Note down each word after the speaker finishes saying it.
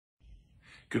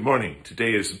Good morning.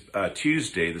 Today is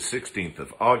Tuesday, the 16th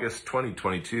of August,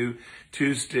 2022,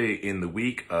 Tuesday in the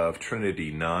week of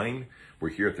Trinity 9. We're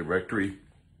here at the Rectory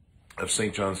of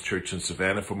St. John's Church in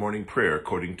Savannah for morning prayer,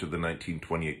 according to the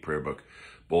 1928 prayer book,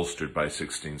 bolstered by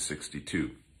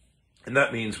 1662. And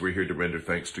that means we're here to render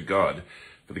thanks to God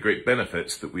for the great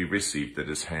benefits that we received at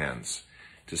his hands,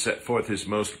 to set forth his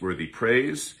most worthy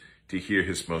praise, to hear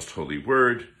his most holy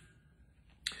word,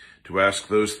 to ask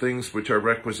those things which are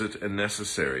requisite and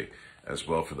necessary, as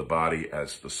well for the body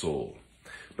as the soul.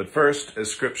 But first, as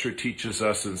Scripture teaches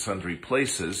us in sundry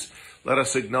places, let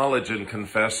us acknowledge and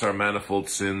confess our manifold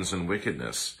sins and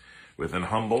wickedness with an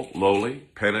humble, lowly,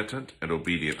 penitent, and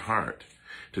obedient heart,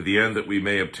 to the end that we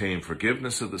may obtain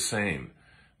forgiveness of the same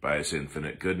by his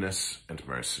infinite goodness and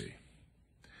mercy.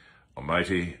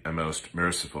 Almighty and most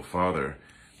merciful Father,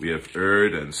 we have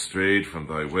erred and strayed from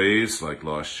thy ways like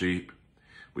lost sheep.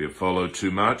 We have followed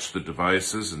too much the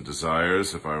devices and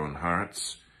desires of our own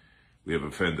hearts. We have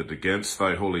offended against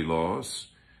thy holy laws.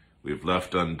 We have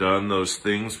left undone those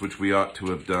things which we ought to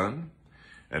have done,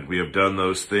 and we have done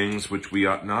those things which we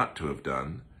ought not to have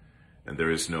done, and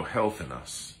there is no health in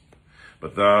us.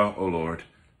 But thou, O Lord,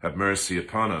 have mercy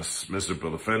upon us,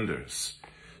 miserable offenders.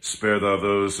 Spare thou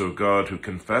those, O God, who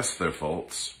confess their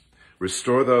faults.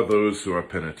 Restore thou those who are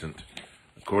penitent,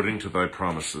 according to thy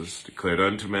promises declared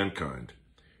unto mankind,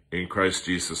 in Christ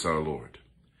Jesus our Lord.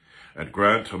 And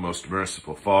grant, O most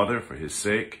merciful Father, for his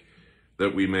sake,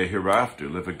 that we may hereafter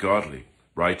live a godly,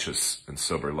 righteous, and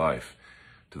sober life,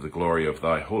 to the glory of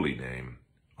thy holy name.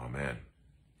 Amen.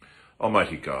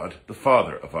 Almighty God, the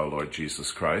Father of our Lord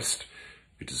Jesus Christ,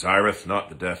 who desireth not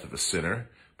the death of a sinner,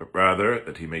 but rather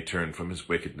that he may turn from his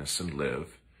wickedness and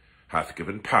live, hath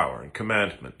given power and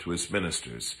commandment to his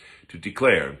ministers to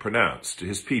declare and pronounce to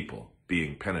his people,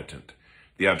 being penitent,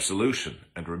 the absolution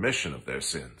and remission of their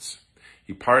sins.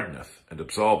 He pardoneth and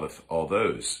absolveth all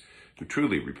those who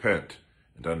truly repent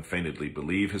and unfeignedly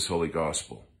believe his holy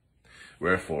gospel.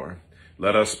 Wherefore,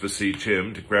 let us beseech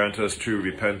him to grant us true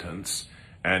repentance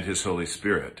and his Holy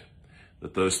Spirit,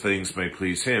 that those things may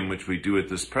please him which we do at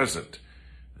this present,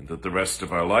 and that the rest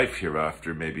of our life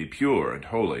hereafter may be pure and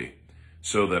holy,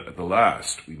 so that at the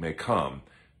last we may come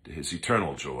to his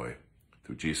eternal joy,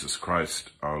 through Jesus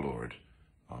Christ our Lord.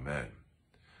 Amen.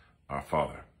 Our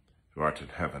Father, who art in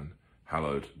heaven,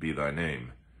 hallowed be thy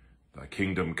name. Thy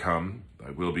kingdom come,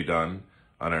 thy will be done,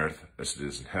 on earth as it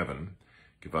is in heaven.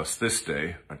 Give us this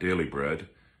day our daily bread,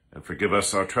 and forgive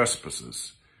us our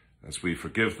trespasses, as we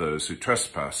forgive those who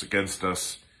trespass against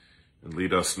us. And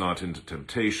lead us not into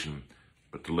temptation,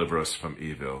 but deliver us from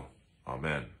evil.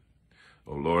 Amen.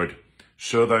 O Lord,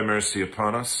 show thy mercy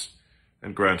upon us,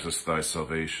 and grant us thy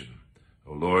salvation.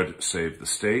 O Lord, save the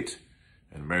state,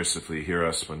 and mercifully hear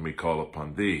us when we call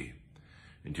upon thee.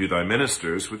 Endue thy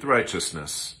ministers with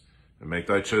righteousness, and make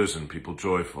thy chosen people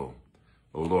joyful.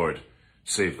 O Lord,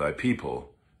 save thy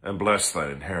people, and bless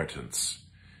thine inheritance.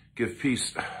 Give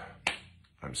peace.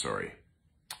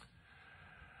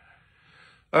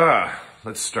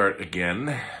 Let's start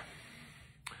again.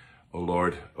 O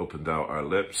Lord, open thou our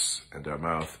lips, and our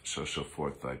mouth shall show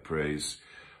forth thy praise.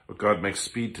 O God, make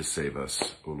speed to save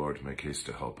us. O Lord, make haste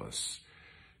to help us.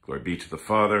 Glory be to the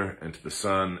Father, and to the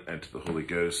Son, and to the Holy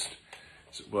Ghost,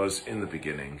 as it was in the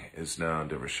beginning, is now,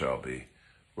 and ever shall be,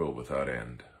 world without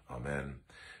end. Amen.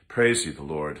 Praise ye the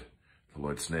Lord. The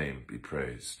Lord's name be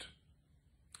praised.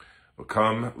 O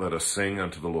come, let us sing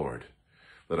unto the Lord.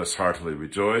 Let us heartily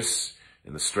rejoice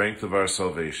in the strength of our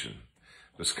salvation.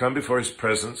 Let us come before his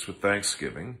presence with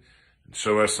thanksgiving, and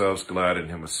show ourselves glad in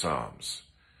him with psalms.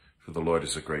 For the Lord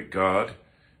is a great God,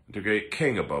 and a great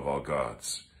King above all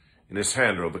gods. In his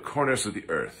hand are all the corners of the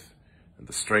earth, and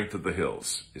the strength of the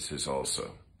hills is his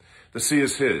also. The sea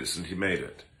is his, and he made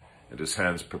it, and his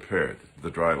hands prepared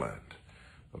the dry land.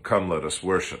 O come, let us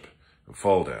worship, and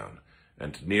fall down,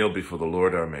 and kneel before the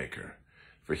Lord our Maker.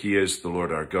 For he is the Lord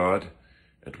our God,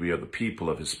 and we are the people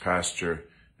of his pasture,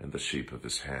 and the sheep of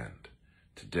his hand.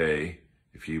 Today,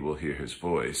 if ye will hear his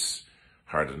voice,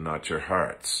 harden not your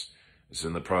hearts, as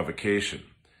in the provocation,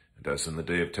 and as in the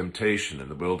day of temptation in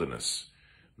the wilderness,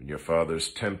 when your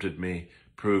fathers tempted me,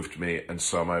 proved me, and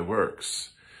saw my works.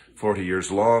 40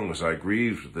 years long was I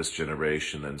grieved with this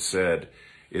generation, and said,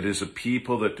 It is a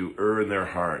people that do err in their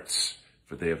hearts,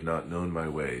 for they have not known my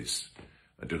ways,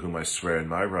 unto whom I swear in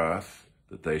my wrath,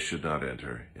 that they should not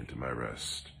enter into my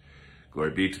rest. Glory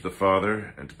be to the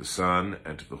Father, and to the Son,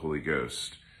 and to the Holy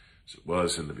Ghost, as it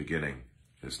was in the beginning,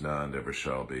 is now, and ever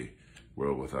shall be,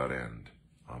 world without end.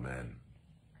 Amen.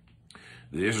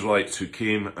 The Israelites who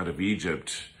came out of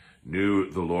Egypt knew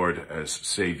the Lord as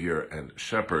Savior and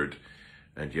Shepherd,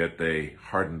 and yet they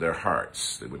hardened their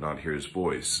hearts. They would not hear his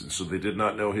voice, and so they did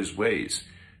not know his ways,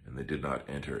 and they did not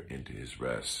enter into his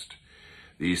rest.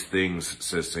 These things,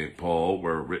 says St. Paul,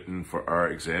 were written for our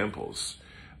examples,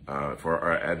 for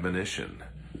our admonition,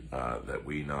 that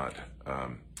we not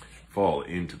fall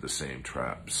into the same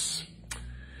traps.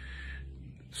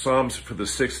 Psalms for the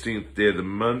 16th day of the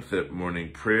month at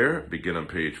morning prayer begin on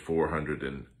page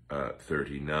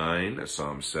 439,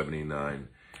 Psalm 79,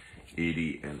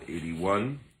 80, and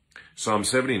 81. Psalm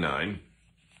 79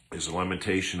 is a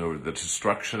lamentation over the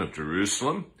destruction of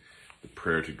Jerusalem, the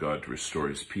prayer to God to restore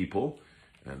his people.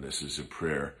 And this is a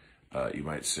prayer, you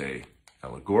might say,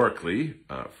 allegorically,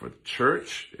 for the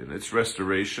church in its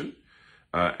restoration,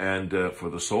 and for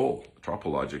the soul,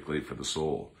 tropologically for the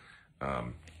soul,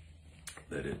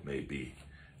 that it may be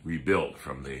rebuilt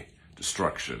from the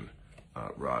destruction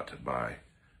wrought by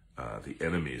the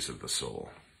enemies of the soul.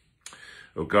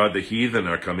 O God, the heathen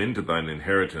are come into thine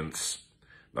inheritance.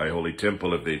 Thy holy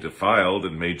temple have they defiled,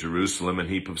 and made Jerusalem an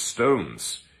heap of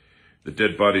stones. The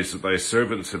dead bodies of thy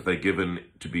servants have they given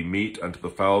to be meat unto the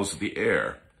fowls of the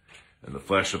air, and the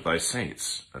flesh of thy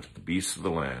saints unto the beasts of the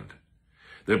land.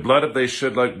 Their blood have they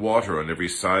shed like water on every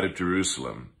side of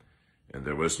Jerusalem, and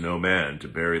there was no man to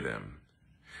bury them.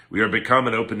 We are become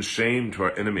an open shame to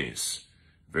our enemies,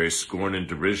 very scorn and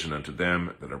derision unto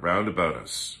them that are round about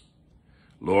us.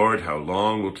 Lord, how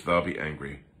long wilt thou be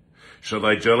angry? Shall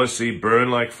thy jealousy burn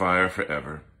like fire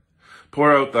forever?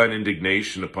 Pour out thine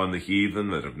indignation upon the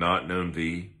heathen that have not known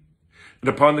thee, and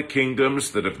upon the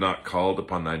kingdoms that have not called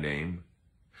upon thy name.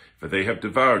 For they have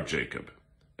devoured Jacob,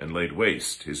 and laid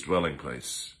waste his dwelling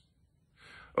place.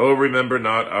 O remember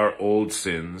not our old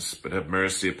sins, but have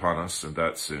mercy upon us, and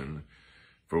that soon,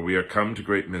 for we are come to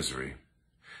great misery.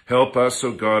 Help us,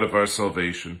 O God of our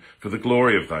salvation, for the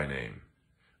glory of thy name.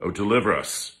 O deliver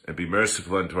us, and be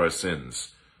merciful unto our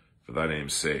sins, for thy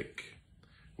name's sake.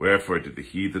 Wherefore did the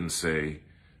heathen say,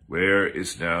 where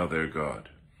is now their God?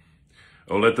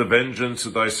 O let the vengeance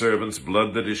of thy servants'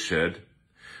 blood that is shed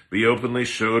be openly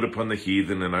showed upon the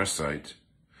heathen in our sight.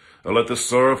 O let the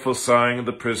sorrowful sighing of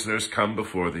the prisoners come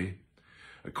before thee.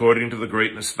 According to the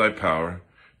greatness of thy power,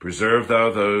 preserve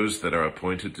thou those that are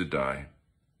appointed to die.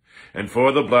 And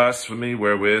for the blasphemy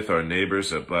wherewith our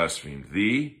neighbors have blasphemed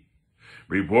thee,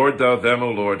 reward thou them, O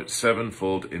Lord,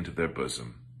 sevenfold into their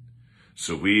bosom.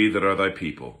 So we that are thy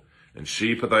people, and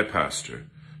sheep of thy pasture,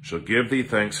 shall give thee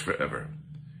thanks forever,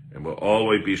 and will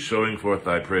always be showing forth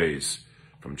thy praise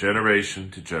from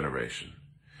generation to generation.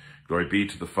 Glory be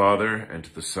to the Father, and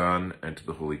to the Son, and to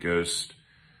the Holy Ghost,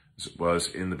 as it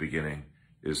was in the beginning,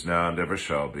 is now, and ever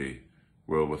shall be,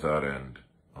 world without end.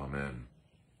 Amen.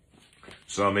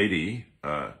 Psalm 80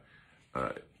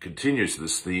 continues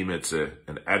this theme. It's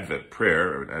an Advent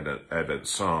prayer, or an Advent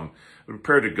psalm, a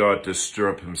prayer to God to stir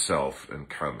up himself and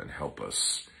come and help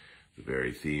us. The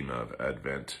very theme of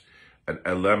Advent.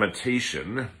 A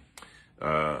lamentation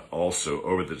also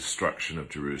over the destruction of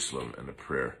Jerusalem, and a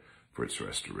prayer for its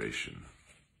restoration.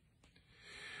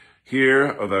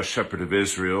 Hear, O thou shepherd of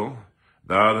Israel,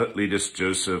 thou that leadest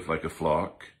Joseph like a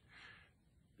flock.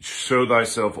 Show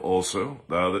thyself also,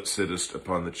 thou that sittest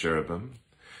upon the cherubim.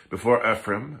 Before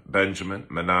Ephraim, Benjamin,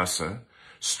 Manasseh,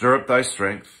 stir up thy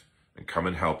strength, and come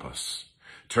and help us.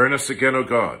 Turn us again, O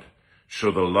God.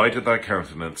 Show the light of thy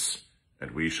countenance,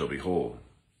 and we shall be whole.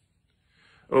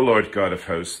 O Lord God of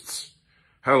hosts,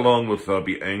 how long wilt thou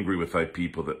be angry with thy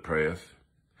people that prayeth?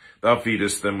 Thou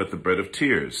feedest them with the bread of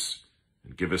tears,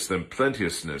 and givest them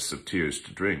plenteousness of tears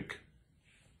to drink.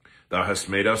 Thou hast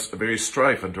made us a very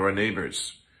strife unto our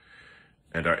neighbors,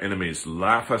 and our enemies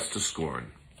laugh us to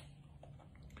scorn.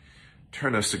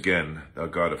 Turn us again, thou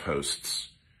God of hosts.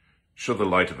 Show the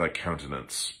light of thy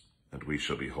countenance, and we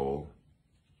shall be whole.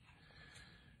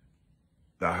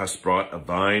 Thou hast brought a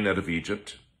vine out of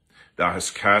Egypt. Thou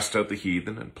hast cast out the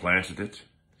heathen and planted it.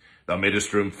 Thou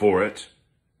madest room for it,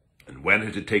 and when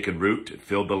it had taken root, it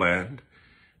filled the land.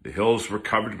 The hills were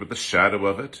covered with the shadow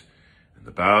of it, and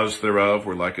the boughs thereof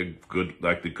were like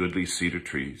the goodly cedar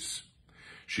trees.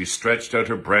 She stretched out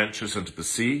her branches unto the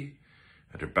sea,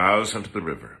 and her boughs unto the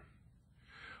river.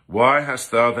 Why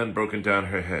hast thou then broken down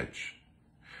her hedge,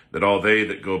 that all they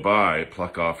that go by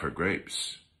pluck off her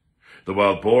grapes? The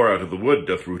wild boar out of the wood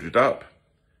doth root it up,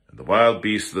 and the wild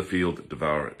beasts of the field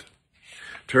devour it.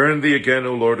 Turn thee again,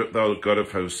 O Lord, thou God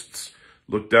of hosts.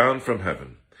 Look down from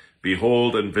heaven,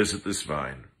 behold and visit this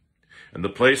vine, and the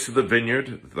place of the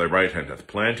vineyard that thy right hand hath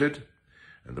planted,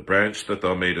 and the branch that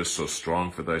thou madest so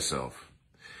strong for thyself.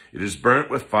 It is burnt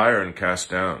with fire and cast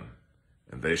down,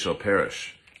 and they shall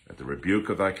perish at the rebuke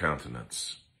of thy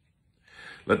countenance.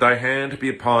 Let thy hand be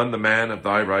upon the man of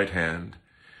thy right hand,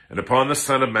 and upon the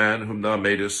Son of Man, whom thou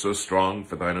madest so strong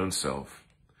for thine own self.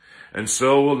 And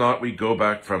so will not we go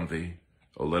back from thee.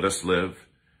 O let us live,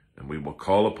 and we will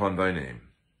call upon thy name.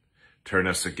 Turn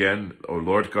us again, O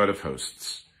Lord God of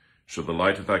hosts. Show the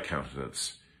light of thy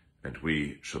countenance, and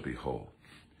we shall be whole.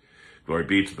 Glory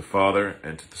be to the Father,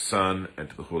 and to the Son, and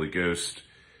to the Holy Ghost,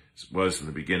 as it was in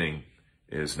the beginning,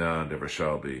 is now, and ever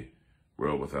shall be,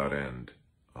 world without end.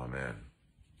 Amen.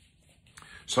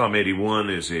 Psalm 81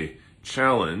 is a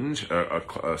challenge,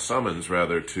 a summons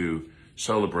rather, to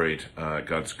celebrate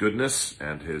God's goodness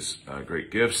and his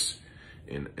great gifts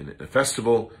in a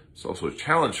festival. It's also a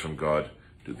challenge from God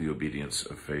to the obedience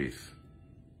of faith.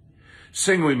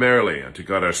 Sing we merrily unto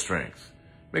God our strength.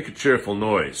 Make a cheerful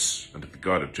noise unto the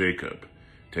God of Jacob.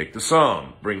 Take the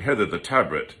psalm, bring hither the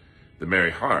tabret, the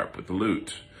merry harp with the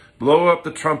lute. Blow up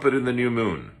the trumpet in the new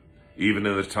moon, even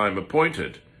in the time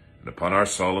appointed, and upon our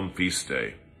solemn feast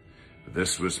day. For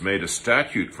this was made a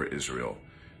statute for Israel,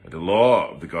 and a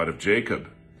law of the God of Jacob.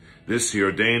 This he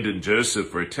ordained in Joseph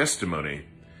for a testimony,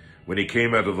 when he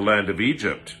came out of the land of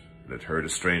Egypt, and had heard a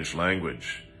strange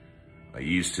language. I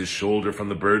eased his shoulder from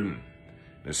the burden,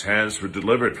 and his hands were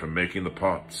delivered from making the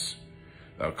pots.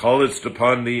 Thou calledst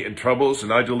upon thee in troubles,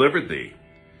 and I delivered thee,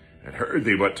 and heard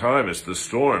thee what time as the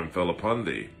storm fell upon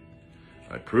thee.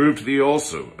 I proved thee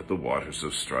also at the waters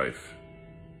of strife.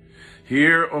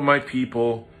 Hear, O my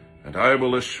people, and I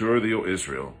will assure thee, O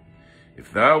Israel,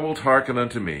 if thou wilt hearken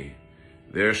unto me,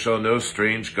 there shall no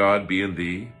strange God be in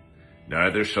thee,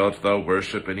 neither shalt thou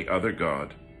worship any other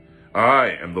God.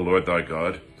 I am the Lord thy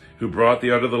God, who brought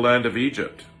thee out of the land of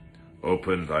Egypt.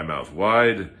 Open thy mouth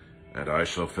wide, and I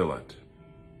shall fill it.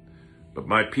 But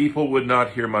my people would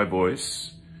not hear my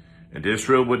voice, and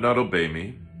Israel would not obey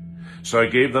me. So I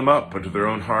gave them up unto their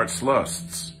own heart's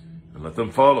lusts, and let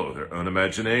them follow their own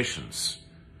imaginations.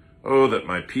 Oh, that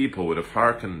my people would have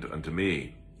hearkened unto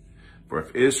me. For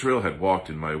if Israel had walked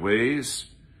in my ways,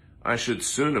 I should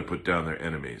soon have put down their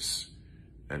enemies,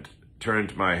 and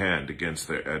turned my hand against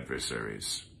their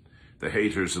adversaries. The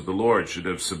haters of the Lord should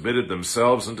have submitted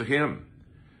themselves unto him,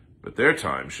 but their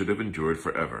time should have endured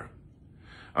forever.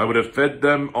 I would have fed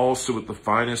them also with the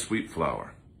finest wheat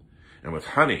flour, and with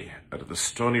honey out of the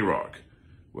stony rock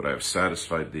would I have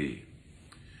satisfied thee.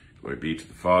 Glory be to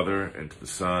the Father, and to the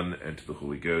Son, and to the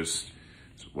Holy Ghost,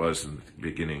 as it was in the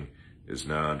beginning, is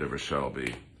now, and ever shall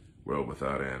be, world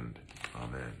without end.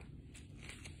 Amen.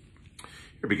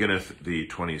 Here beginneth the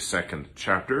 22nd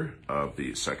chapter of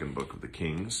the second book of the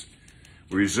Kings.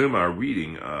 We resume our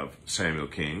reading of Samuel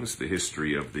Kings, the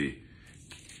history of the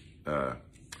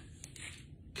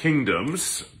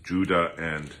kingdoms, Judah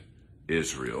and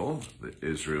Israel.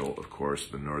 Israel, of course,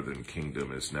 the northern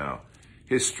kingdom, is now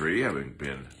history, having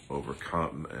been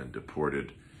overcome and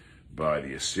deported by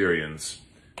the Assyrians.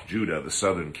 Judah, the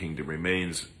southern kingdom,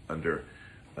 remains under,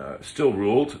 still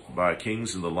ruled by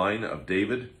kings in the line of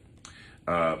David,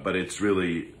 but it's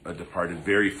really departed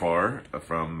very far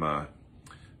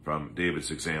from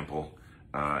David's example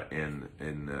in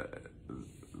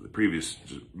the previous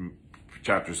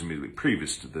chapters immediately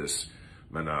previous to this.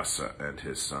 Manasseh and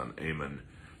his son Amon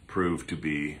proved to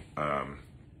be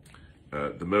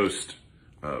the most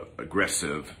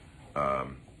aggressive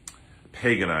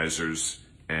paganizers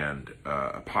and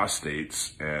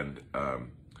apostates and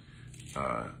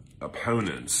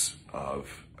opponents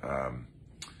of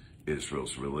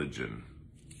Israel's religion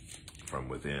from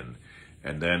within.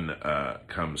 And then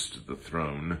comes to the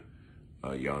throne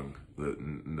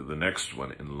the next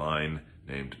one in line,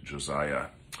 named Josiah.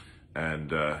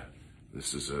 And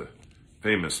this is a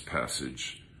famous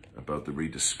passage about the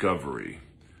rediscovery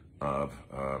of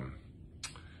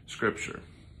Scripture,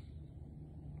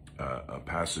 a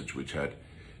passage which had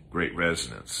great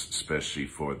resonance, especially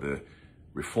for the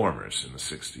reformers in the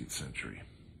 16th century.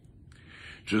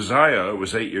 Josiah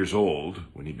was 8 years old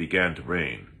when he began to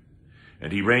reign,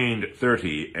 and he reigned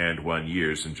 31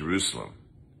 years in Jerusalem.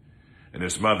 And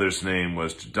his mother's name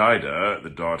was Jedidah, the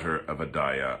daughter of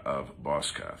Adiah of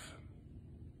Boskath.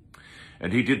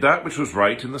 And he did that which was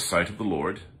right in the sight of the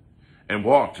Lord, and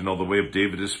walked in all the way of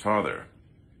David his father,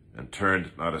 and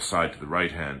turned not aside to the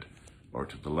right hand or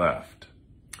to the left.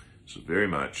 So very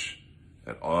much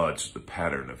at odds with the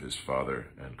pattern of his father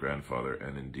and grandfather,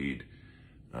 and indeed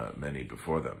many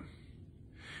before them.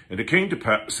 And it came to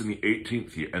pass in the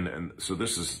 18th year, and so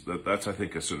that's I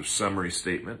think a sort of summary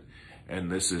statement,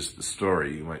 and this is the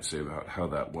story, you might say, about how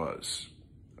that was,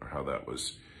 or how that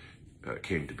was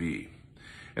came to be.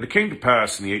 And it came to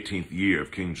pass in the 18th year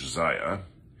of King Josiah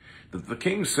that the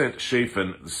king sent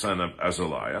Shaphan the son of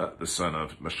Azaliah, the son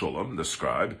of Meshullam, the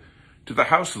scribe, to the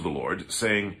house of the Lord,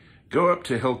 saying, Go up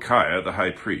to Hilkiah the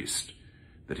high priest,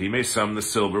 that he may sum the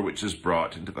silver which is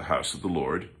brought into the house of the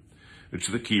Lord, which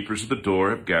the keepers of the door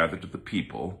have gathered of the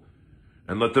people,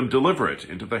 and let them deliver it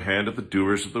into the hand of the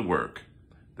doers of the work,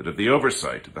 that have the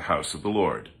oversight of the house of the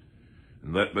Lord.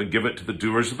 And let them give it to the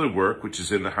doers of the work which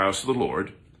is in the house of the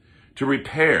Lord, to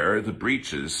repair the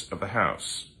breaches of the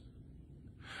house,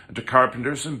 and to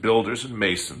carpenters and builders and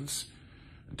masons,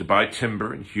 and to buy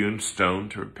timber and hewn stone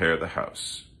to repair the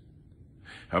house.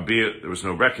 Howbeit there was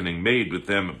no reckoning made with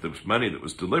them of the money that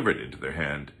was delivered into their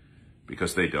hand,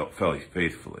 because they dealt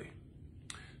faithfully.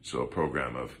 So a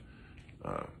program of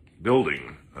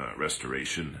building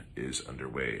restoration is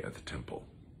underway at the temple.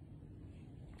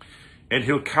 And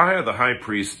Hilkiah the high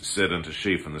priest said unto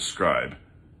Shaphan the scribe,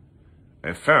 I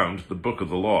have found the book of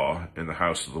the law in the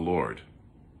house of the Lord.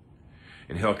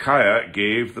 And Hilkiah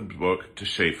gave the book to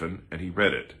Shaphan, and he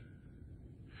read it.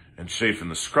 And Shaphan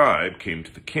the scribe came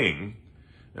to the king,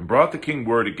 and brought the king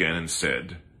word again, and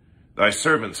said, Thy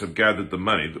servants have gathered the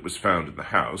money that was found in the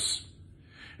house,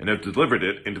 and have delivered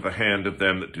it into the hand of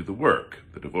them that do the work,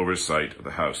 that have oversight of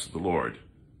the house of the Lord.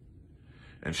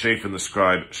 And Shaphan the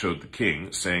scribe showed the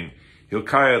king, saying,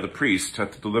 Hilkiah the priest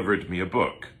hath delivered me a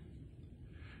book.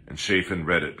 And Shaphan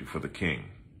read it before the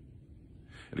king.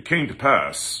 And it came to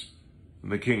pass, when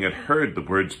the king had heard the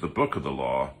words of the book of the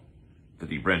law, that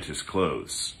he rent his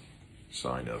clothes,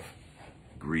 sign of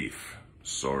grief,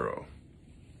 sorrow.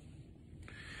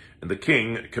 And the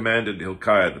king commanded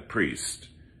Hilkiah the priest,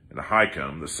 and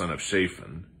Ahikam the son of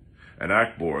Shaphan, and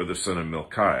Achbor the son of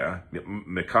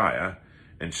Micaiah,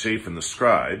 and Shaphan the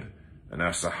scribe, and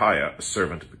Asahiah a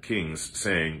servant of the king's,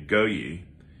 saying, Go ye,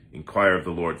 inquire of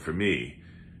the Lord for me,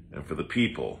 and for the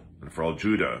people, and for all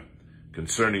Judah,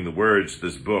 concerning the words of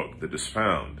this book that is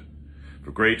found.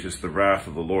 For great is the wrath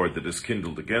of the Lord that is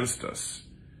kindled against us,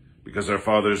 because our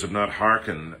fathers have not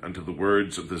hearkened unto the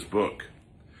words of this book,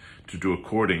 to do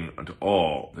according unto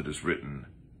all that is written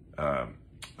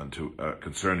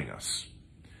concerning us.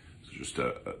 So just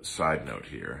a side note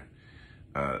here.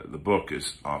 The book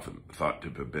is often thought to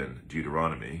have been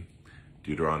Deuteronomy.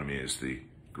 Deuteronomy is the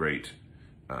great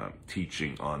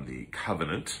teaching on the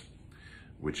covenant,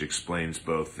 which explains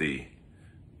both the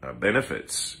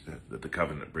benefits that the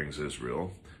covenant brings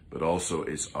Israel, but also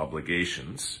its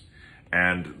obligations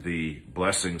and the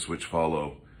blessings which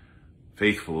follow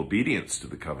faithful obedience to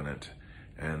the covenant,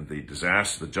 and the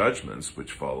disaster, the judgments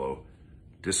which follow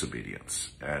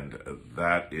disobedience. And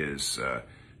that is,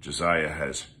 Josiah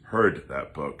has heard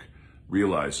that book,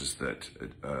 realizes that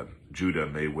Judah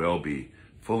may well be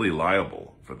fully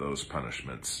liable for those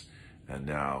punishments, and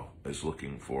now is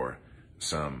looking for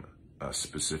some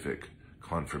specific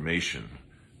confirmation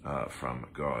from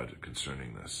God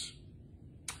concerning this.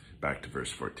 Back to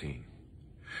verse 14.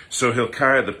 So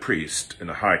Hilkiah the priest, and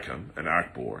Ahikam, and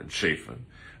Achbor, and Shaphan,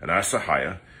 and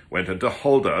Asahiah went unto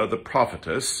Huldah the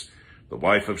prophetess, the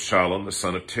wife of Shallum the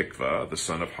son of Tikvah, the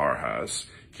son of Harhas,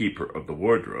 keeper of the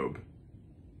wardrobe.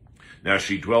 Now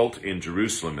she dwelt in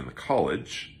Jerusalem in the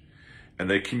college, and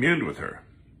they communed with her.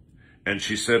 And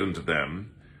she said unto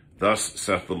them, Thus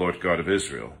saith the Lord God of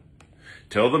Israel,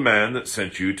 Tell the man that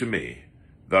sent you to me,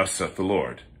 Thus saith the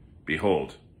Lord,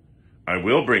 Behold, I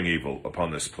will bring evil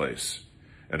upon this place,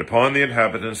 and upon the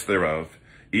inhabitants thereof,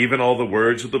 even all the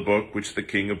words of the book which the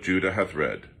king of Judah hath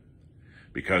read,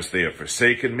 because they have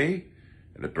forsaken me,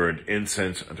 and have burned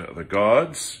incense unto other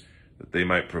gods, that they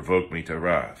might provoke me to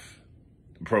wrath,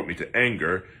 provoke me to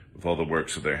anger with all the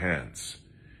works of their hands.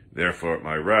 Therefore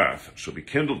my wrath shall be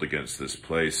kindled against this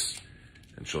place,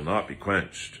 and shall not be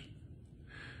quenched.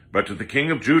 But to the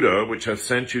king of Judah, which hath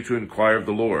sent you to inquire of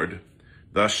the Lord,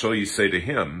 thus shall ye say to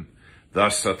him,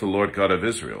 Thus saith the Lord God of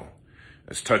Israel,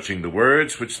 as touching the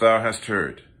words which thou hast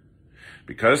heard.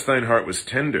 Because thine heart was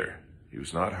tender, he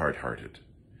was not hard-hearted,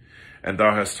 and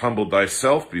thou hast humbled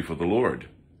thyself before the Lord,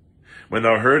 when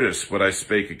thou heardest what I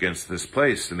spake against this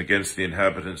place and against the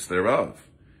inhabitants thereof,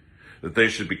 that they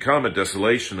should become a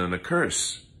desolation and a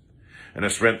curse, and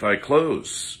hast rent thy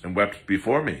clothes, and wept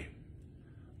before me.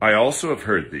 I also have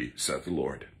heard thee, saith the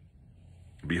Lord.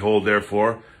 Behold,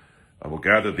 therefore, I will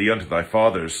gather thee unto thy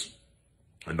fathers,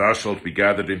 and thou shalt be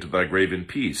gathered into thy grave in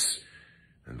peace,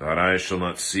 and thine eyes shall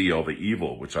not see all the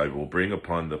evil which I will bring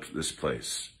upon this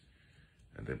place.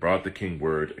 And they brought the king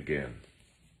word again.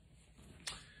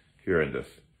 Here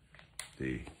endeth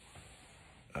the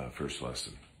first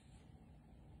lesson.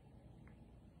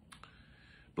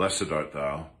 Blessed art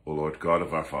thou, O Lord God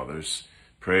of our fathers,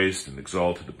 praised and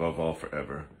exalted above all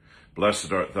forever.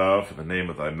 Blessed art thou for the name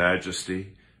of thy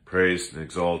majesty, praised and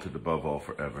exalted above all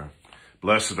forever.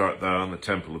 Blessed art thou in the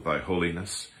temple of thy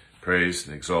holiness, praised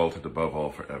and exalted above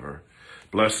all forever.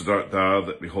 Blessed art thou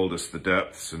that beholdest the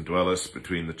depths and dwellest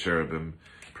between the cherubim.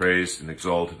 praised and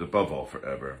exalted above all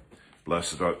forever.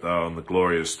 Blessed art thou on the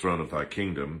glorious throne of thy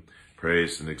kingdom,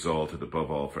 praised and exalted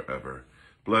above all forever.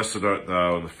 Blessed art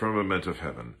thou in the firmament of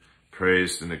heaven,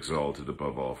 praised and exalted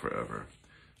above all forever.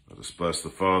 Let us bless the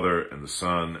Father, and the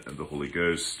Son, and the Holy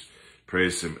Ghost.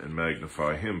 Praise him and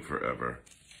magnify him forever.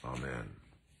 Amen.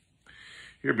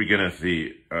 Here beginneth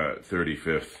the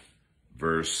 35th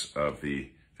verse of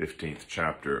the 15th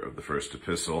chapter of the first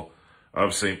epistle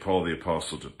of St. Paul the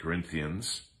Apostle to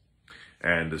Corinthians.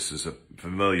 And this is a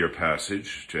familiar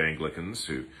passage to Anglicans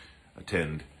who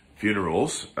attend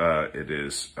funerals. It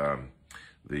is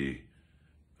the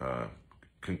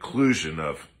conclusion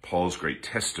of Paul's great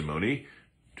testimony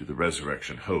to the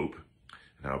resurrection hope,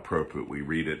 and how appropriate we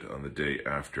read it on the day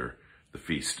after the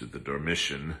Feast of the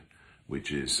Dormition,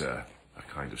 which is a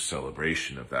kind of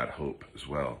celebration of that hope as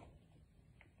well.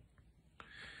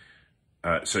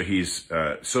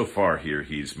 So far here,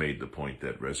 he's made the point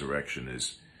that resurrection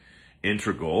is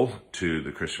integral to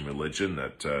the Christian religion,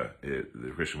 that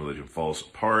the Christian religion falls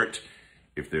apart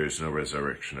if there's no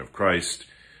resurrection of Christ,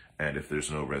 and if there's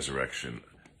no resurrection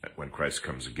when Christ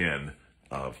comes again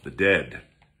of the dead.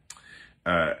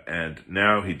 And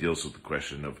now he deals with the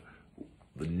question of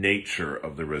the nature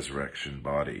of the resurrection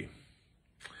body.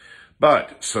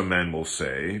 But some men will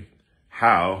say,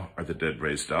 how are the dead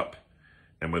raised up?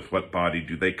 And with what body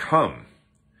do they come?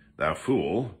 Thou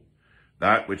fool,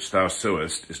 that which thou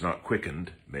sowest is not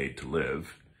quickened, made to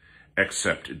live,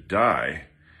 except it die.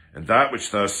 And that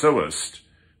which thou sowest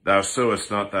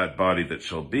not that body that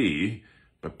shall be,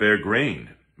 but bare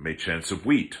grain, may chance of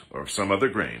wheat, or of some other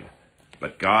grain.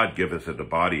 But God giveth it a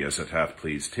body as it hath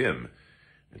pleased him,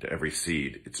 and to every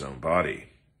seed its own body.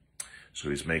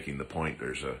 So he's making the point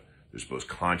there's both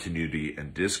continuity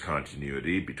and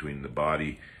discontinuity between the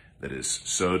body that is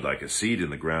sowed like a seed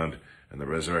in the ground and the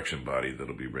resurrection body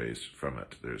that'll be raised from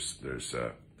it. There's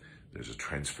a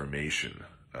transformation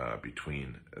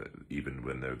between even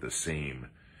when they're the same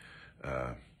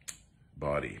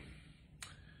body.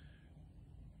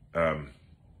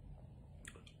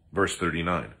 Verse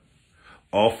 39.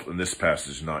 And this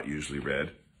passage is not usually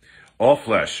read. All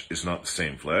flesh is not the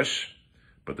same flesh,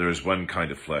 but there is one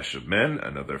kind of flesh of men,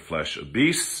 another flesh of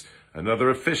beasts, another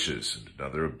of fishes, and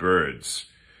another of birds.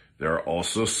 There are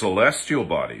also celestial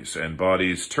bodies and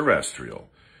bodies terrestrial.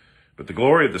 But the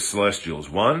glory of the celestial is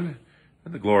one,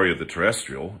 and the glory of the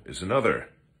terrestrial is another.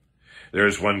 There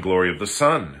is one glory of the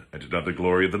sun, and another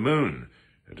glory of the moon,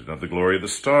 and another glory of the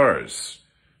stars.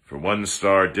 For one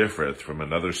star differeth from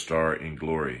another star in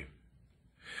glory.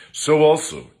 So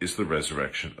also is the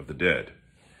resurrection of the dead.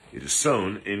 It is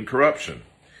sown in corruption.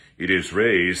 It is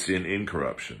raised in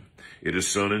incorruption. It is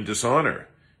sown in dishonor.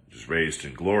 It is raised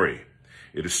in glory.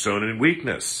 It is sown in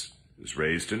weakness. It is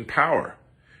raised in power.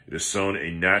 It is sown a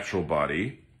natural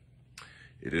body.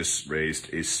 It is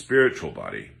raised a spiritual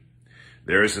body.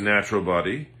 There is a natural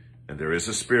body, and there is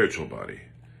a spiritual body.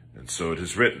 And so it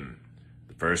is written,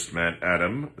 the first man,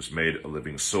 Adam, was made a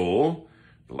living soul.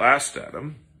 The last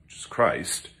Adam, which is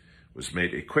Christ, was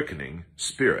made a quickening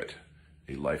spirit,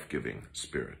 a life-giving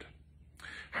spirit.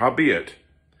 Howbeit,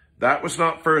 that was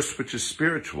not first which is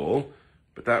spiritual,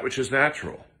 but that which is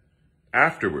natural.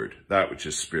 Afterward, that which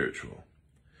is spiritual.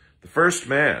 The first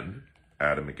man,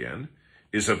 Adam again,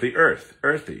 is of the earth,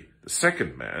 earthy. The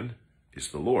second man is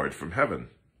the Lord from heaven.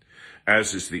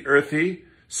 As is the earthy,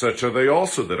 such are they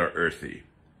also that are earthy.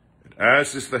 And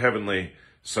as is the heavenly,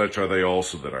 such are they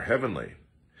also that are heavenly.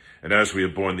 And as we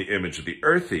have borne the image of the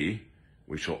earthy,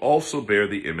 we shall also bear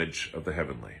the image of the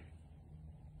heavenly.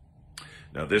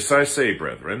 Now this I say,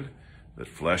 brethren, that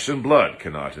flesh and blood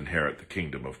cannot inherit the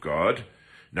kingdom of God,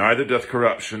 neither doth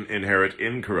corruption inherit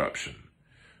incorruption.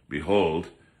 Behold,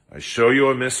 I show you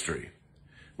a mystery.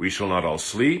 We shall not all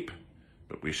sleep,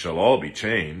 but we shall all be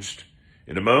changed,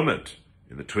 in a moment,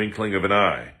 in the twinkling of an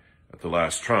eye, at the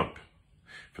last trump.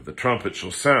 For the trumpet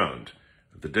shall sound,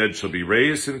 and the dead shall be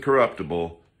raised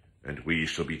incorruptible, and we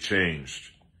shall be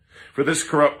changed. For this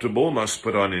corruptible must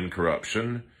put on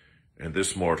incorruption, and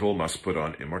this mortal must put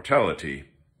on immortality.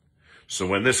 So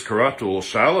when this corruptible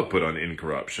shall have put on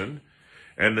incorruption,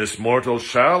 and this mortal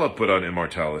shall have put on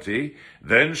immortality,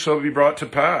 then shall be brought to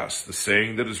pass the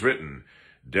saying that is written,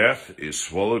 death is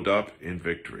swallowed up in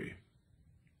victory.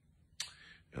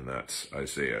 And that's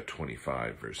Isaiah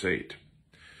 25, verse 8.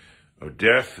 O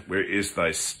death, where is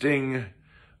thy sting?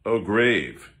 O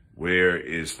grave, where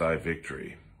is thy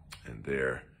victory? And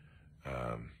there,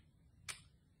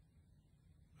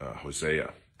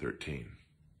 Hosea 13.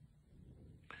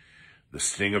 The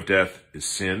sting of death is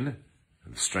sin,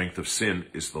 and the strength of sin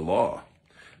is the law.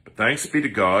 But thanks be to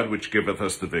God, which giveth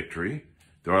us the victory,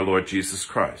 through our Lord Jesus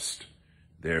Christ.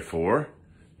 Therefore,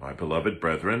 My beloved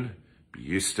brethren, be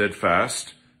ye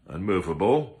steadfast,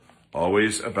 unmovable,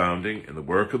 always abounding in the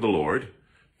work of the Lord,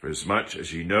 for as much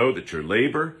as ye know that your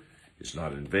labor is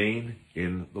not in vain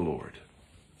in the Lord.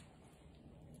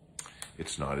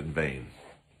 It's not in vain.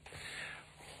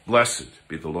 Blessed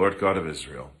be the Lord God of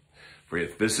Israel, for he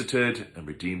hath visited and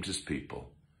redeemed his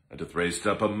people, and hath raised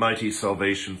up a mighty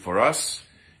salvation for us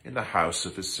in the house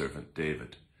of his servant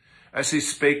David, as he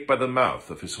spake by the mouth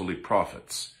of his holy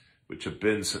prophets, which have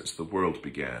been since the world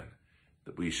began,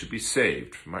 that we should be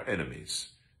saved from our enemies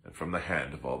and from the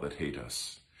hand of all that hate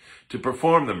us, to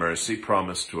perform the mercy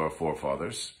promised to our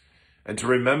forefathers, and to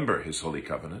remember his holy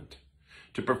covenant,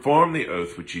 to perform the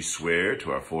oath which he sware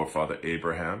to our forefather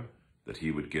Abraham, that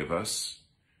he would give us,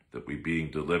 that we,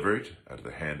 being delivered out of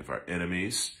the hand of our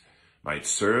enemies, might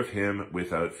serve him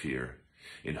without fear,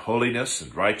 in holiness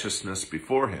and righteousness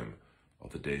before him all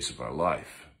the days of our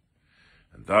life.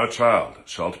 And thou, child,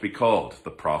 shalt be called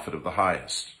the prophet of the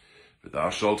highest, for thou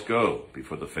shalt go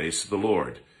before the face of the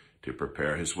Lord to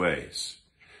prepare his ways,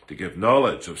 to give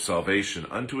knowledge of salvation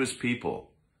unto his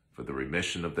people for the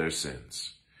remission of their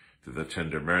sins, through the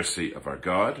tender mercy of our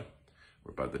God,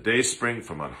 whereby the dayspring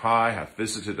from on high hath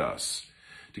visited us,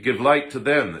 to give light to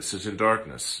them that sit in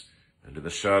darkness and in the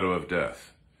shadow of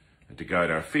death, and to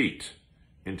guide our feet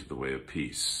into the way of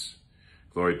peace.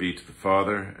 Glory be to the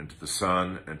Father, and to the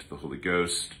Son, and to the Holy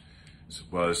Ghost, as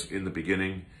it was in the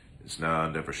beginning, is now,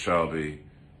 and ever shall be,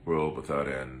 world without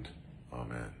end.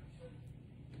 Amen.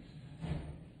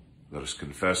 Let us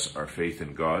confess our faith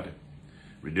in God,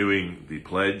 renewing the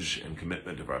pledge and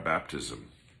commitment of our baptism.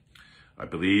 I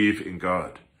believe in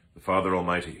God, the Father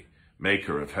Almighty,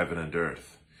 maker of heaven and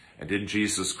earth, and in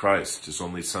Jesus Christ, his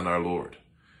only Son, our Lord,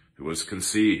 who was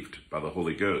conceived by the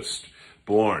Holy Ghost,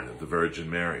 born of the Virgin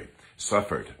Mary,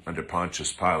 suffered under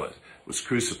Pontius Pilate, was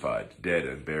crucified, dead,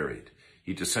 and buried.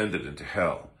 He descended into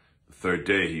hell. The third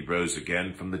day he rose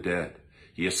again from the dead.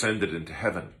 He ascended into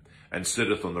heaven, and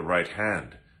sitteth on the right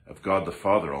hand of God the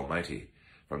Father Almighty.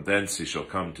 From thence he shall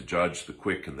come to judge the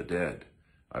quick and the dead.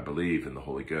 I believe in the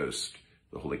Holy Ghost,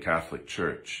 the Holy Catholic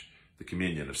Church, the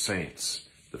communion of saints,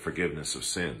 the forgiveness of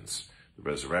sins, the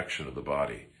resurrection of the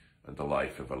body, and the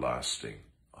life everlasting.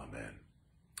 Amen.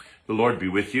 The Lord be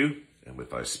with you, and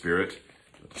with thy spirit.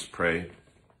 Let us pray.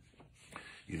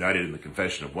 United in the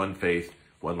confession of one faith,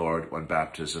 one Lord, one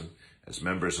baptism, as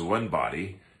members of one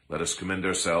body, let us commend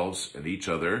ourselves and each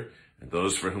other, and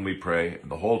those for whom we pray,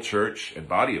 and the whole church and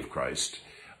body of Christ,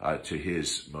 to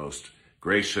his most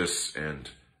gracious and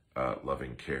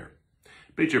loving care.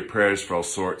 Bid your prayers for all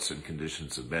sorts and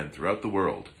conditions of men throughout the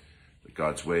world, that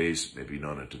God's ways may be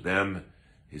known unto them,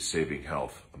 his saving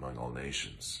health among all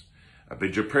nations. I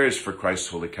bid your prayers for Christ's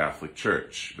Holy Catholic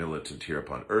Church, militant here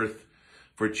upon earth,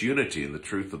 for its unity in the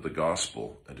truth of the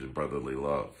gospel and in brotherly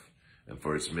love, and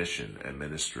for its mission and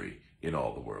ministry in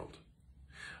all the world.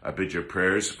 I bid your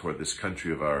prayers for this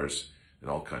country of ours and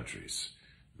all countries,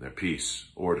 and their peace,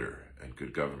 order, and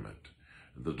good government,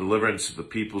 and the deliverance of the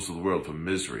peoples of the world from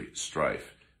misery,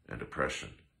 strife, and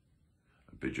oppression.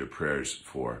 I bid your prayers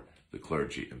for the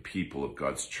clergy and people of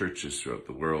God's churches throughout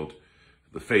the world,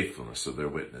 the faithfulness of their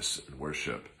witness and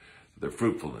worship, their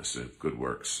fruitfulness in good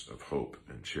works of hope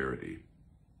and charity.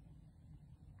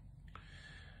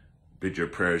 Bid your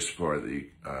prayers for the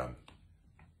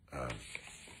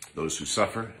those who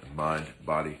suffer in mind,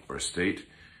 body, or estate,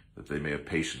 that they may have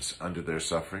patience under their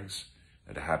sufferings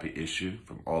and a happy issue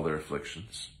from all their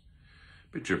afflictions.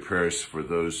 Bid your prayers for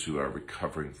those who are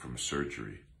recovering from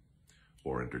surgery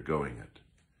or undergoing it,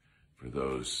 for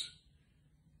those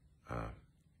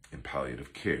in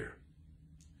palliative care,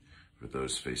 for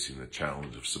those facing the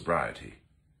challenge of sobriety,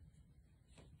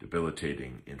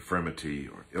 debilitating infirmity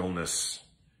or illness,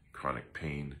 chronic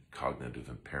pain, cognitive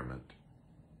impairment,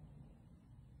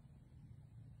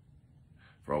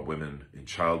 for all women in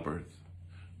childbirth,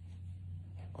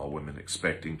 all women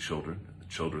expecting children and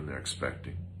the children they're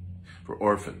expecting, for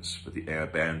orphans, for the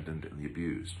abandoned and the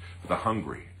abused, for the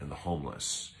hungry and the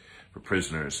homeless, for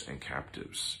prisoners and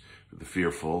captives, for the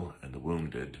fearful and the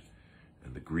wounded,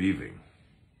 and the grieving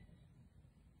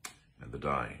and the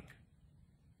dying,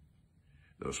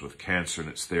 those with cancer and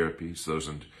its therapies,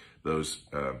 those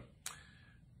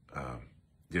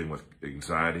dealing with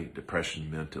anxiety,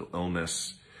 depression, mental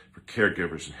illness, for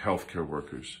caregivers and healthcare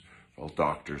workers, for all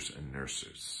doctors and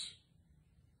nurses,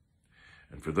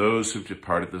 and for those who've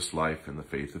departed this life in the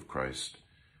faith of Christ,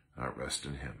 rest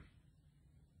in him,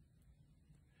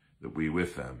 that we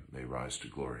with them may rise to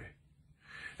glory.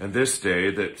 And this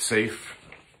day, that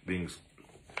being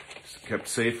kept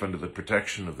safe under the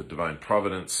protection of the divine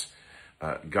providence,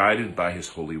 guided by his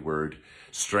holy word,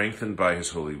 strengthened by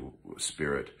his Holy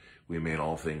Spirit, we may in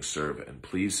all things serve and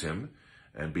please him,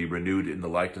 and be renewed in the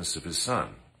likeness of his Son,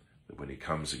 that when he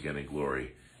comes again in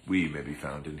glory, we may be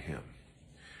found in him.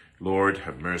 Lord,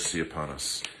 have mercy upon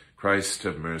us. Christ,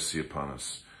 have mercy upon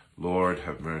us. Lord,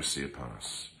 have mercy upon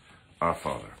us. Our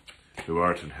Father, who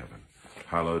art in heaven,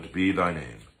 hallowed be thy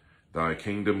name. Thy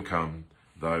kingdom come,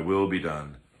 thy will be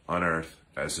done, on earth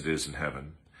as it is in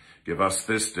heaven. Give us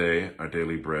this day our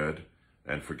daily bread,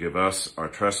 and forgive us our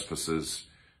trespasses,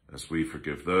 as we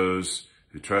forgive those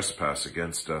who trespass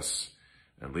against us.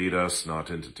 And lead us not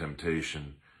into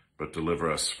temptation, but deliver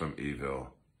us from evil.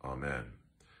 Amen.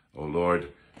 O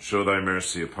Lord, show thy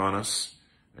mercy upon us,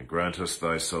 and grant us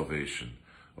thy salvation.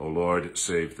 O Lord,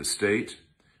 save the state,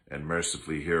 and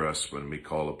mercifully hear us when we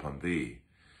call upon thee.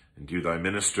 Endue thy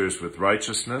ministers with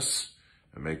righteousness,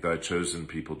 and make thy chosen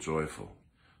people joyful.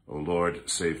 O Lord,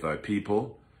 save thy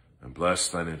people, and bless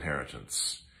thine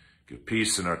inheritance. Give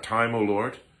peace in our time, O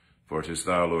Lord, for it is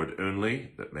thou, Lord,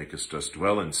 only, that makest us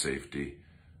dwell in safety.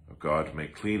 O God,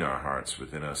 make clean our hearts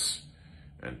within us,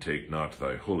 and take not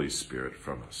thy Holy Spirit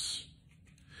from us.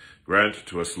 Grant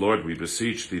to us, Lord, we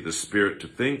beseech thee, the Spirit to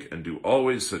think and do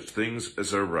always such things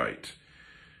as are right,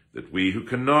 that we who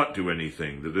cannot do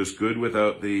anything that is good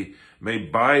without thee may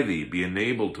by thee be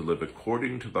enabled to live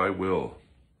according to thy will.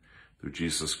 Through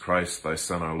Jesus Christ, thy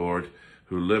Son, our Lord,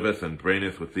 who liveth and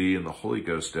reigneth with thee in the Holy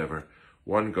Ghost ever,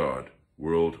 one God,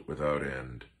 world without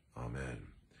end. Amen.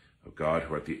 O God,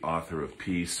 who art the author of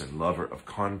peace and lover of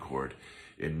concord,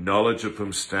 in knowledge of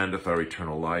whom standeth our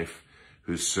eternal life,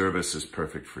 whose service is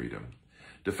perfect freedom,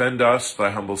 defend us,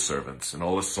 thy humble servants, in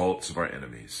all assaults of our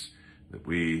enemies, that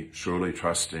we, surely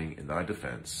trusting in thy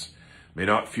defense, may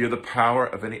not fear the power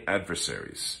of any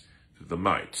adversaries, through the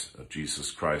might of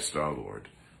Jesus Christ our Lord.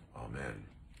 Amen.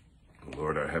 O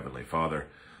Lord, our heavenly Father,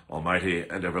 almighty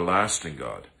and everlasting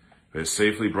God, who has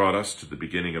safely brought us to the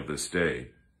beginning of this day,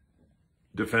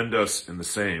 defend us in the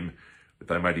same with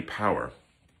thy mighty power,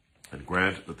 and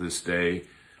grant that this day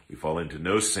we fall into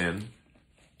no sin,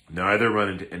 neither run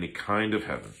into any kind of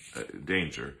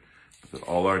danger, but that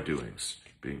all our doings,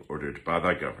 being ordered by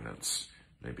thy governance,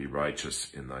 may be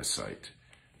righteous in thy sight.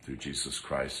 Through Jesus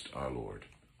Christ our Lord.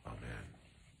 Amen.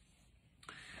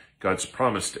 God's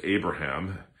promise to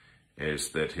Abraham is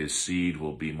that his seed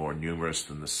will be more numerous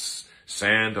than the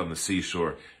sand on the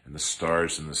seashore and the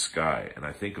stars in the sky. And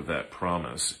I think of that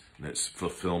promise and its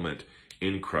fulfillment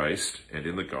in Christ and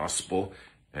in the gospel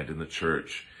and in the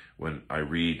church when I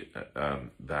read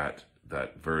that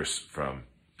verse from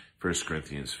 1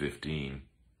 Corinthians 15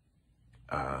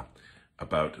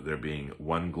 about there being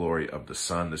one glory of the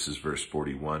sun, this is verse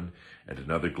 41, and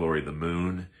another glory of the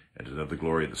moon, and another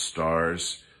glory of the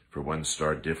stars, for one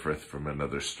star differeth from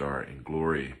another star in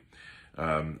glory.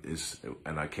 And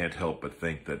I can't help but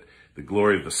think that the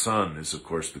glory of the sun is, of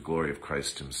course, the glory of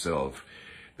Christ himself.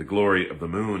 The glory of the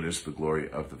moon is the glory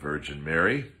of the Virgin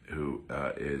Mary, who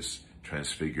is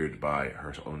transfigured by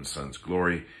her own son's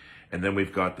glory. And then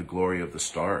we've got the glory of the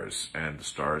stars. And the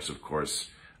stars, of course,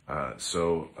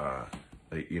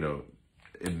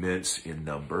 immense in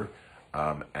number,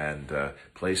 and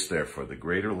placed there for the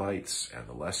greater lights and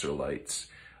the lesser lights,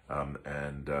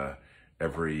 and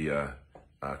every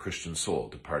Christian soul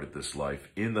departed this life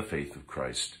in the faith of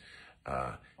Christ,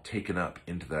 taken up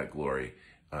into that glory,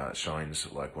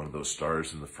 shines like one of those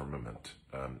stars in the firmament,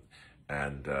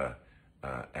 and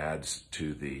adds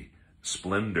to the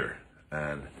splendor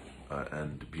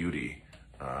and beauty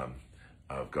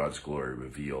of God's glory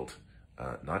revealed,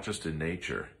 not just in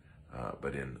nature,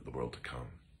 but in the world to come.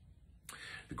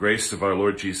 The grace of our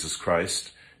Lord Jesus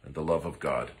Christ, and the love of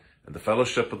God, and the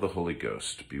fellowship of the Holy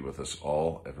Ghost be with us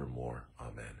all evermore.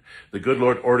 Amen. The good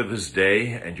Lord order this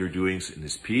day and your doings in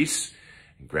his peace,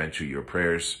 and grant you your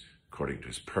prayers according to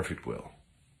his perfect will.